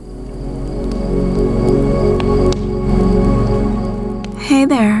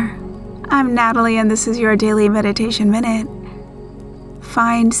I'm Natalie, and this is your Daily Meditation Minute.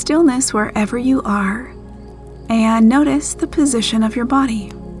 Find stillness wherever you are, and notice the position of your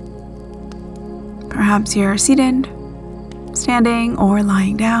body. Perhaps you're seated, standing, or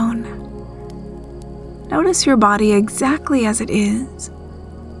lying down. Notice your body exactly as it is,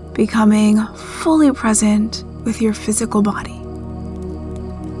 becoming fully present with your physical body.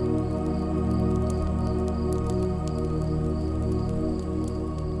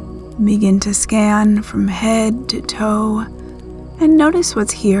 Begin to scan from head to toe and notice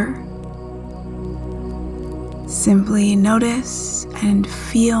what's here. Simply notice and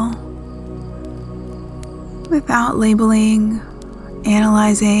feel without labeling,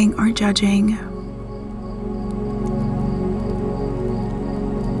 analyzing, or judging.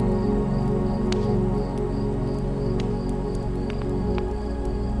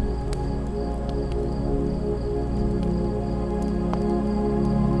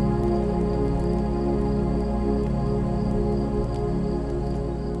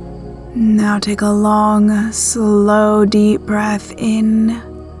 Now take a long, slow, deep breath in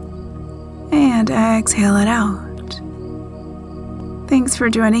and exhale it out. Thanks for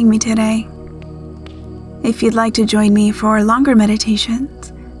joining me today. If you'd like to join me for longer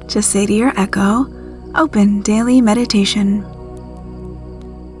meditations, just say to your echo, "Open Daily Meditation."